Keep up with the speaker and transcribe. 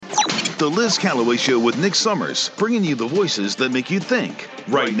The Liz Callaway Show with Nick Summers, bringing you the voices that make you think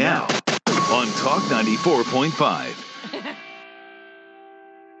right now on Talk 94.5.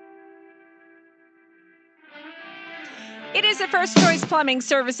 It is a First Choice Plumbing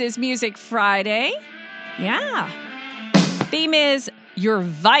Services Music Friday. Yeah. Theme is Your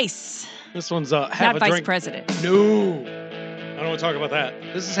Vice. This one's have Not a Vice drink. President. No. I don't want to talk about that.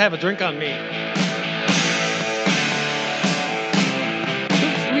 This is Have a Drink on Me.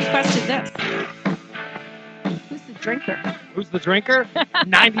 Who requested this? Who's the drinker? Who's the drinker?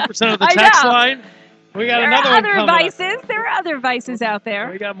 90% of the I text know. line. We got There another are one other coming vices. up. There are other vices out there.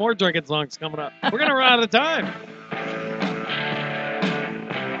 We got more drinking songs coming up. We're going to run out of time.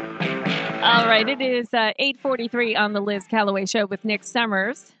 All right, it is 8:43 on the Liz Callaway Show with Nick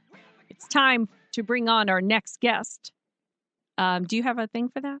Summers. It's time to bring on our next guest. Do you have a thing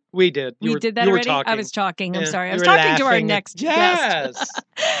for that? We did. We did that you already? Were talking. I was talking. I'm sorry. I You was were talking to our laughing. next Yes. guest.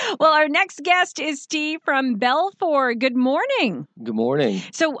 Well, our next guest is Steve from Belfor. Good morning. Good morning.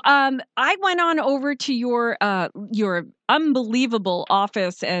 So I went on over to your unbelievable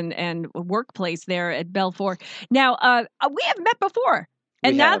office and workplace there at Belfor. Now, we have met before.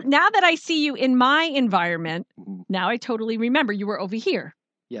 And now that I see you in my environment, now I totally remember you were over here.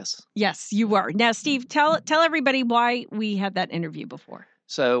 Yes. Yes, you were. Now, Steve, tell everybody why we had that interview before.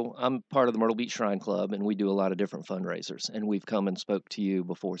 So I'm part of the Myrtle Beach Shrine Club, and we do a lot of different fundraisers. And we've come and spoke to you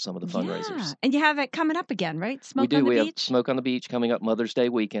before some of the fundraisers. Yeah. And you have it coming up again, right? Smoke we do. on the We beach? have Smoke on the Beach coming up Mother's Day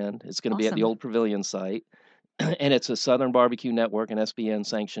weekend. It's going to be at the old Pavilion site. And it's a Southern Barbecue Network, an SBN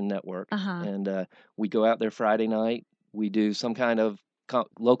sanctioned network. And we go out there Friday night. We do some kind of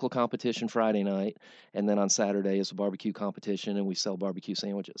local competition Friday night, and then on Saturday is a barbecue competition, and we sell barbecue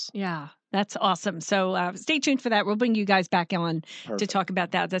sandwiches. Yeah, that's awesome. So stay tuned for that. We'll bring you guys back on to talk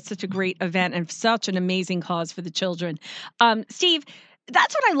about that. That's such a great event and such an amazing cause for the children. Steve,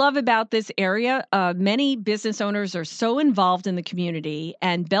 that's what I love about this area. Many business owners are so involved in the community,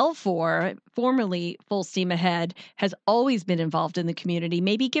 and Belfor, formerly Full Steam Ahead, has always been involved in the community.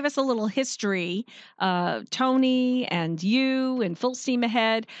 Maybe give us a little history, Tony and you and Full Steam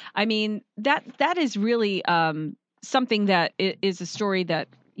Ahead. I mean, that is really something that is a story that,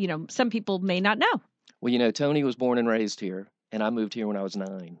 some people may not know. Well, Tony was born and raised here, and I moved here when I was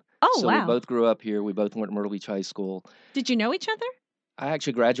 9. Oh, so wow. we both grew up here. We both went to Myrtle Beach High School. Did you know each other? I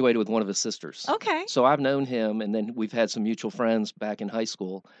actually graduated with one of his sisters. Okay. So I've known him, and then we've had some mutual friends back in high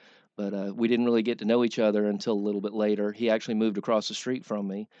school, but we didn't really get to know each other until a little bit later. He actually moved across the street from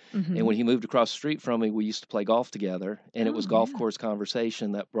me, and when he moved across the street from me, we used to play golf together, and it was golf course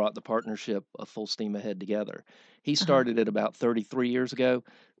conversation that brought the partnership of Full Steam Ahead together. He started it about 33 years ago,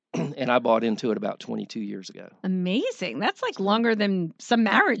 and I bought into it about 22 years ago. Amazing. That's like longer than some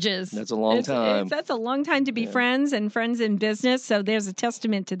marriages. That's a long time. That's a long time to be friends and friends in business. So there's a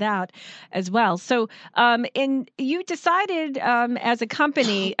testament to that as well. So and you decided as a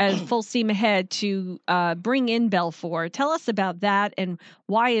company, as Full Steam Ahead, to bring in Belfor. Tell us about that and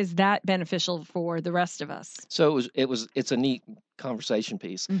why is that beneficial for the rest of us? So it's a neat conversation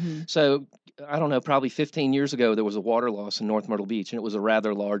piece. So I don't know, probably 15 years ago, there was a water loss in North Myrtle Beach, and it was a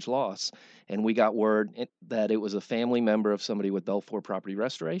rather large loss. And we got word that it was a family member of somebody with Belfor Property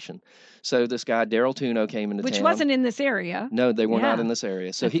Restoration. So this guy, Daryl Tuno, came into town. Which wasn't in this area. No, they were not in this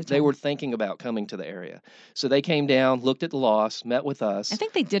area. So they were thinking about coming to the area. So they came down, looked at the loss, met with us. I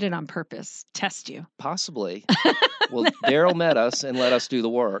think they did it on purpose, test you. Possibly. Well, Daryl met us and let us do the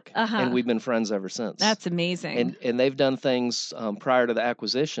work, and we've been friends ever since. That's amazing. And they've done things prior to the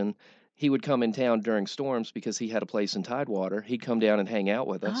acquisition. He would come in town during storms because he had a place in Tidewater. He'd come down and hang out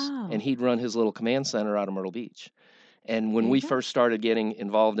with us, and he'd run his little command center out of Myrtle Beach. And when we first started getting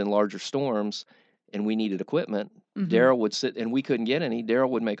involved in larger storms and we needed equipment, Daryl would sit, and we couldn't get any. Daryl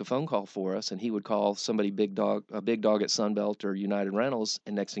would make a phone call for us, and he would call somebody a big dog at Sunbelt or United Rentals,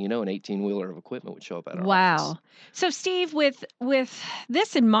 and next thing you know, an 18-wheeler of equipment would show up at our office. So, Steve, with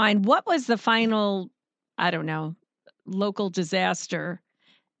this in mind, what was the final, local disaster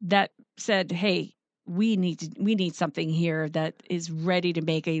that said, "Hey, we need something here that is ready to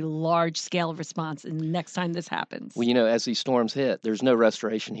make a large scale response and next time this happens"? Well, as these storms hit, there's no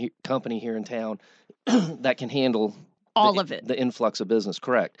restoration company here in town that can handle all of it, the influx of business.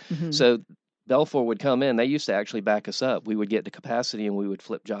 Correct. So Belfor would come in. They used to actually back us up. We would get the capacity and we would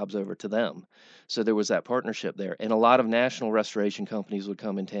flip jobs over to them. So there was that partnership there. And a lot of national restoration companies would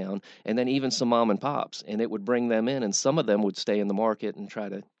come in town, and then even some mom and pops, and it would bring them in, and some of them would stay in the market and try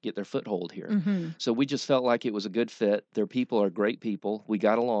to get their foothold here. So we just felt like it was a good fit. Their people are great people. We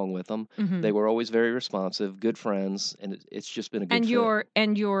got along with them. They were always very responsive, good friends, and it's just been a good fit.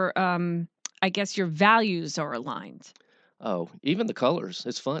 And your I guess your values are aligned. Oh, even the colors.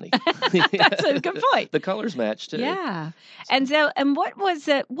 It's funny. That's a good point. The colors match too. Yeah. And what was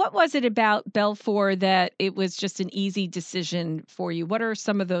it about Belfor that it was just an easy decision for you? What are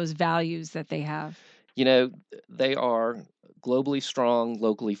some of those values that they have? They are globally strong,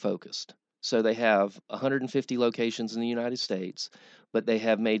 locally focused. So they have 150 locations in the United States, but they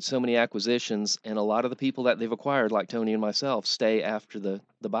have made so many acquisitions, and a lot of the people that they've acquired, like Tony and myself, stay after the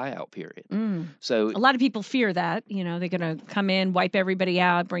buyout period. So a lot of people fear that, they're going to come in, wipe everybody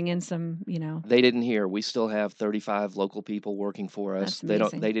out, bring in some, They didn't hear. We still have 35 local people working for us. That's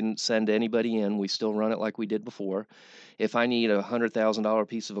amazing. They didn't send anybody in. We still run it like we did before. If I need a $100,000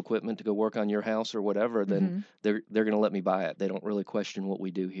 piece of equipment to go work on your house or whatever, then they're going to let me buy it. They don't really question what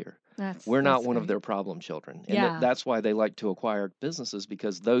we do here. We're not one of their problem children. And that's why they like to acquire businesses,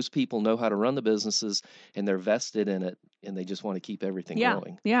 because those people know how to run the businesses and they're vested in it, and they just want to keep everything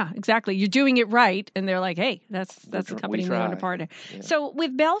going. Yeah, exactly. You're doing it right, and they're like, hey, that's the company we want to partner. Yeah. So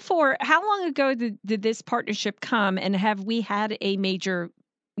with Belfor, how long ago did this partnership come, and have we had a major,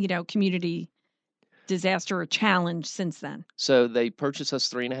 community disaster or challenge since then? So they purchased us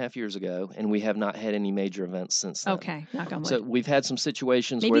 3.5 years ago, and we have not had any major events since then. Okay, knock on wood. So we've had some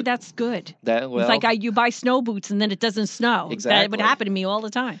situations maybe where that's good. It's like you buy snow boots and then it doesn't snow. Exactly. That would happen to me all the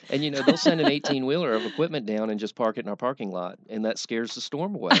time. And they'll send an 18-wheeler of equipment down and just park it in our parking lot, and that scares the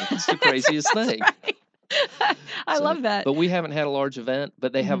storm away. It's the craziest thing. Right. I love that. But we haven't had a large event,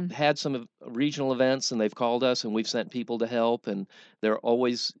 but they have had some regional events, and they've called us, and we've sent people to help. And they're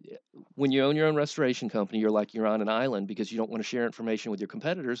always, when you own your own restoration company, you're on an island, because you don't want to share information with your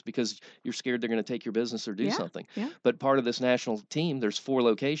competitors because you're scared they're going to take your business or do something. Yeah. But part of this national team, there's 4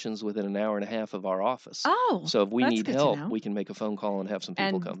 locations within an hour and a half of our office. Oh, so if we need help, know. we can make a phone call and have some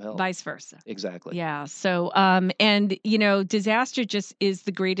people come help. Vice versa. Exactly. Yeah. So, disaster just is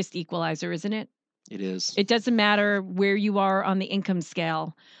the greatest equalizer, isn't it? It is. It doesn't matter where you are on the income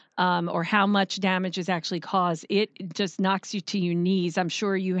scale, or how much damage is actually caused. It just knocks you to your knees. I'm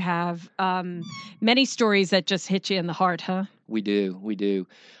sure you have many stories that just hit you in the heart, huh? We do.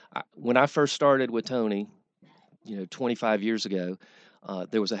 When I first started with Tony, 25 years ago,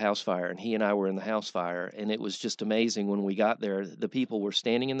 there was a house fire, and he and I were in the house fire, and it was just amazing. When we got there, the people were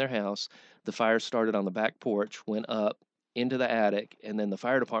standing in their house. The fire started on the back porch, went up into the attic, and then the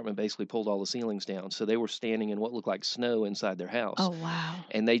fire department basically pulled all the ceilings down. So they were standing in what looked like snow inside their house. Oh, wow.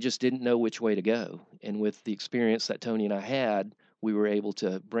 And they just didn't know which way to go. And with the experience that Tony and I had, we were able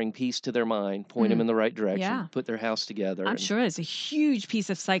to bring peace to their mind, point them in the right direction, put their house together. I'm sure it's a huge piece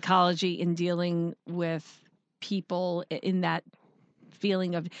of psychology in dealing with people in that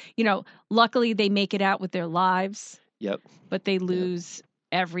feeling of, luckily they make it out with their lives. Yep. But they lose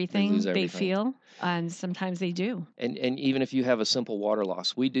everything they feel, and sometimes they do. And even if you have a simple water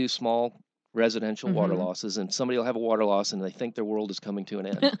loss, we do small residential water losses, and somebody will have a water loss and they think their world is coming to an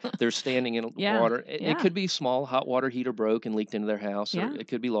end. They're standing in water. It could be small. Hot water heater broke and leaked into their house, or it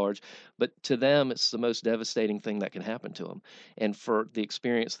could be large. But to them, it's the most devastating thing that can happen to them. And for the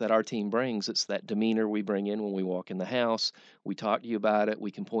experience that our team brings, it's that demeanor we bring in when we walk in the house. We talk to you about it.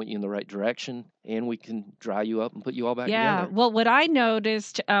 We can point you in the right direction, and we can dry you up and put you all back together. Yeah. Well, what I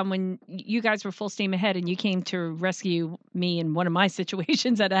noticed when you guys were full steam ahead and you came to rescue me in one of my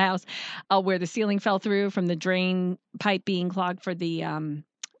situations at a house, where the ceiling fell through from the drain pipe being clogged for the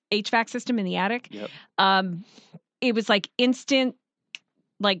HVAC system in the attic. Yep. It was like instant,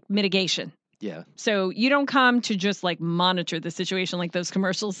 mitigation. Yeah. So you don't come to just monitor the situation like those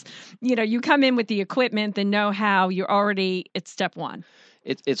commercials. You come in with the equipment, the know-how. It's step one.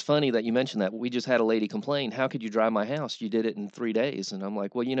 It's funny that you mentioned that. We just had a lady complain, how could you dry my house? You did it in 3 days. And I'm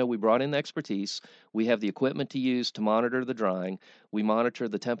like, well, we brought in the expertise. We have the equipment to use to monitor the drying. We monitor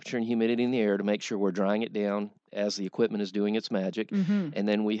the temperature and humidity in the air to make sure we're drying it down as the equipment is doing its magic. And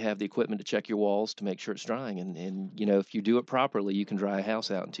then we have the equipment to check your walls to make sure it's drying. And if you do it properly, you can dry a house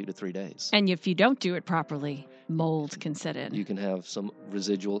out in 2 to 3 days. And if you don't do it properly, mold can set in. You can have some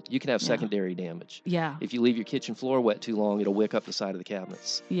residual, you can have secondary damage. Yeah. If you leave your kitchen floor wet too long, it'll wick up the side of the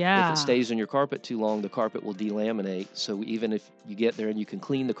cabinets. Yeah. If it stays on your carpet too long, the carpet will delaminate. So even if you get there and you can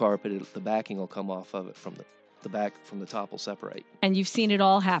clean the carpet, the backing will come off of it from the back, from the top will separate. And you've seen it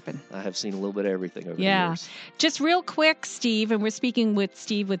all happen. I have seen a little bit of everything over the years. Just real quick, Steve, and we're speaking with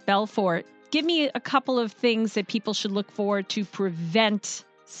Steve with Belfor. Give me a couple of things that people should look for to prevent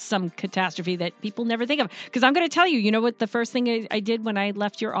some catastrophe that people never think of. Because I'm going to tell you, you know what the first thing I did when I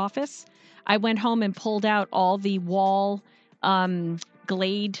left your office? I went home and pulled out all the wall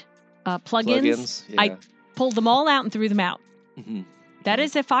Glade plugins. Yeah. I pulled them all out and threw them out. That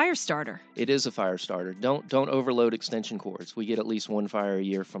is a fire starter. It is a fire starter. Don't overload extension cords. We get at least one fire a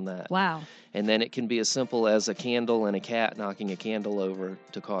year from that. Wow. And then it can be as simple as a candle and a cat knocking a candle over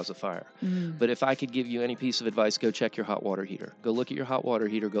to cause a fire. But if I could give you any piece of advice, go check your hot water heater. Go look at your hot water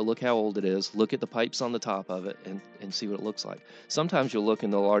heater. Go look how old it is. Look at the pipes on the top of it and see what it looks like. Sometimes you'll look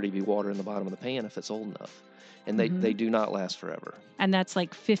and there'll already be water in the bottom of the pan if it's old enough. And they do not last forever. And that's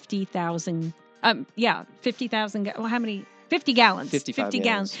like 50,000. 50,000. Well, how many? 50 gallons. 50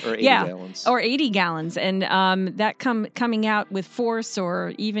 gallons. Or 80 gallons. Or 80 gallons. And that coming out with force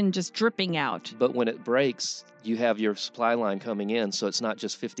or even just dripping out. But when it breaks, you have your supply line coming in, so it's not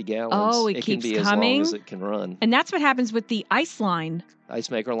just 50 gallons. Oh, it can keeps be coming? as long as it can run. And that's what happens with the ice line. Ice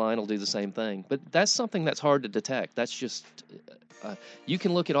maker line will do the same thing. But that's something that's hard to detect. That's just... you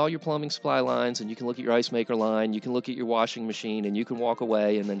can look at all your plumbing supply lines, and you can look at your ice maker line, you can look at your washing machine, and you can walk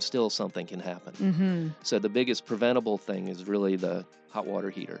away, and then still something can happen. So the biggest preventable thing is really the hot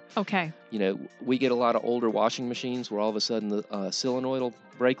water heater. Okay. You know, we get a lot of older washing machines where all of a sudden the solenoid will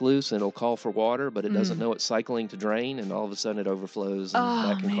break loose and it'll call for water, but it doesn't know it's cycling to drain, and all of a sudden it overflows, and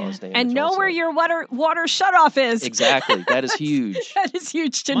that can cause damage. And know also. where your water shutoff is. Exactly. That is huge. That is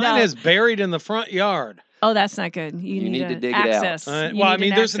huge to know. Mine is buried in the front yard. Oh, that's not good. You need to dig access. it out. Well, I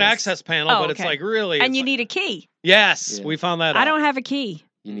mean, there's an access panel, but it's like really... And you need a key. Yes, Yeah. we found that out. I don't have a key.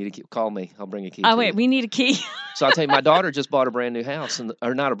 You need to call me. I'll bring a key. Oh, to wait, you. we need a key. So I'll tell you, my daughter just bought a brand new house,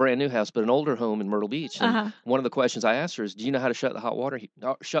 or not a brand new house, but an older home in Myrtle Beach. And one of the questions I asked her is, "Do you know how to shut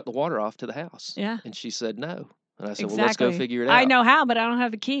the water off to the house?" Yeah. And she said no. And I said, Exactly. "Well, let's go figure it out." I know how, but I don't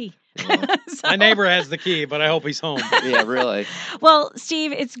have the key. Yeah. My neighbor has the key, but I hope he's home. Yeah, really. Well,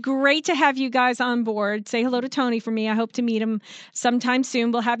 Steve, it's great to have you guys on board. Say hello to Tony for me. I hope to meet him sometime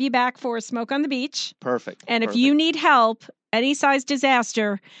soon. We'll have you back for a Smoke on the Beach. Perfect. And if you need help, any size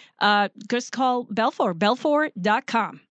disaster, just call Belfor, belfor.com.